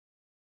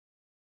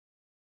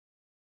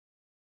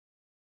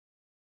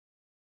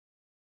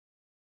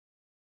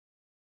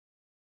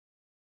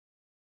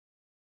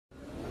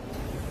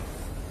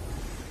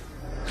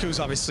Kuz,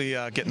 obviously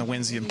getting the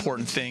win's the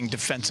important thing.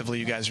 Defensively,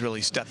 you guys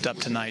really stepped up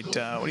tonight.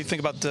 What do you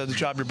think about the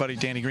job your buddy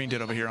Danny Green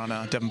did over here on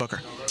Devin Booker?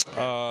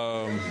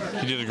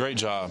 He did a great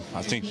job.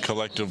 I think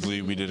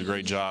collectively we did a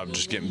great job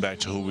just getting back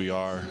to who we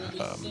are.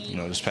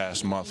 This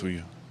past month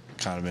we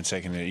kind of been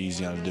taking it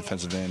easy on the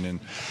defensive end, and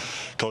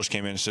coach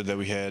came in and said that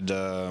we had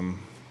a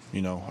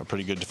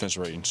pretty good defense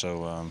rating.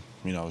 So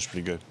it was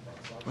pretty good.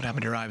 What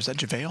happened to your eye? Was that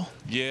JaVale?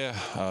 Yeah,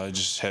 it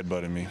just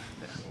headbutted me.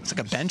 It's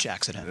like a bench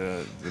accident.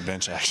 The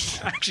bench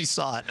accident. I actually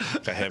saw it.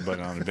 Got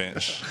headbutted on the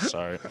bench.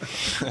 Sorry.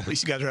 At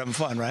least you guys are having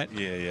fun, right?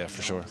 Yeah,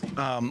 for sure.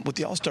 With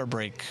the All-Star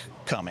break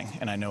coming,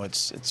 and I know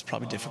it's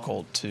probably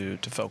difficult to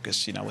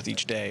focus, with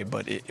each day,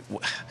 but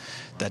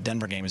that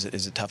Denver game, is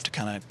it tough to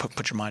kind of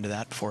put your mind to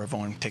that before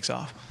everyone takes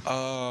off?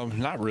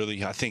 Not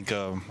really. I think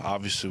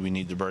obviously we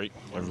need the break.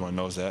 Everyone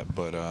knows that,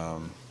 but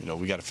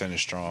we got to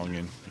finish strong,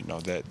 and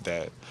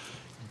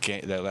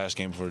that last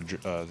game before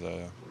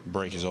the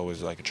break is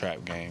always like a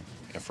trap game.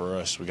 And for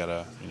us, we got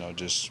to,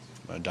 just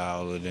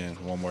dial it in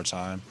one more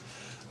time,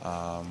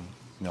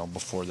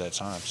 before that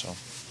time. So,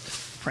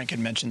 Frank had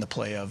mentioned the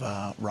play of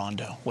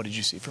Rondo. What did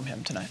you see from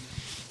him tonight?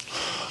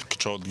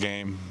 Controlled the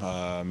game,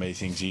 made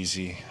things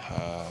easy.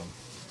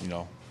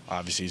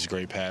 Obviously he's a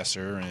great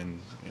passer, and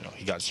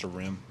he got to the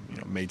rim.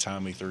 Made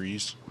timely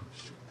threes.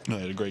 He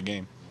had a great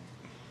game.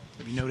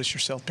 Have you noticed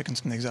yourself picking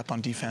some things up on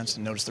defense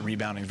and noticed the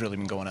rebounding's really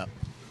been going up?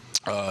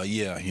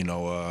 Yeah,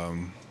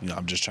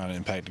 I'm just trying to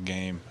impact the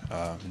game,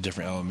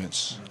 different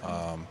elements.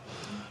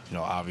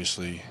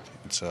 Obviously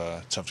it's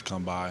tough to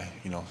come by,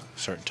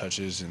 certain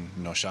touches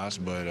and shots,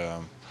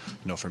 but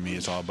for me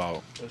it's all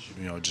about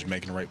just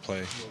making the right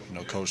play.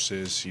 Coach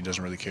says he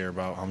doesn't really care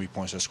about how many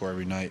points I score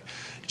every night.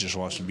 He just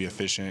wants to be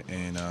efficient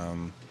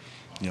and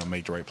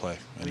make the right play.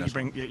 And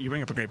you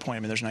bring up a great point. I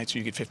mean, there's nights where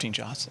you get 15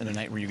 shots and a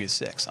night where you get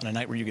 6. On a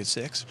night where you get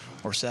 6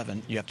 or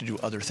 7, you have to do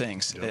other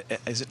things.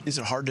 Yep. Is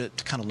it hard to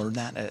kind of learn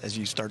that as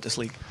you start this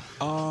league?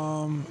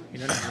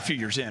 You're a few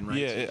years in, right?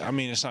 Yeah, I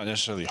mean, it's not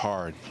necessarily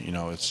hard.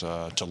 It's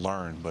to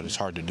learn, but it's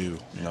hard to do.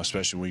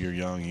 Especially when you're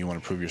young and you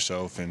want to prove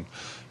yourself, and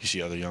you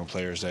see other young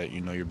players that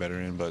you're better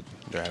in, but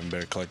they're having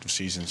better collective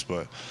seasons.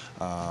 But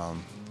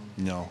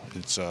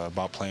it's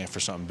about playing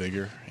for something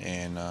bigger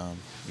and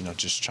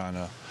just trying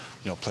to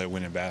play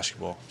winning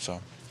basketball.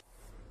 So.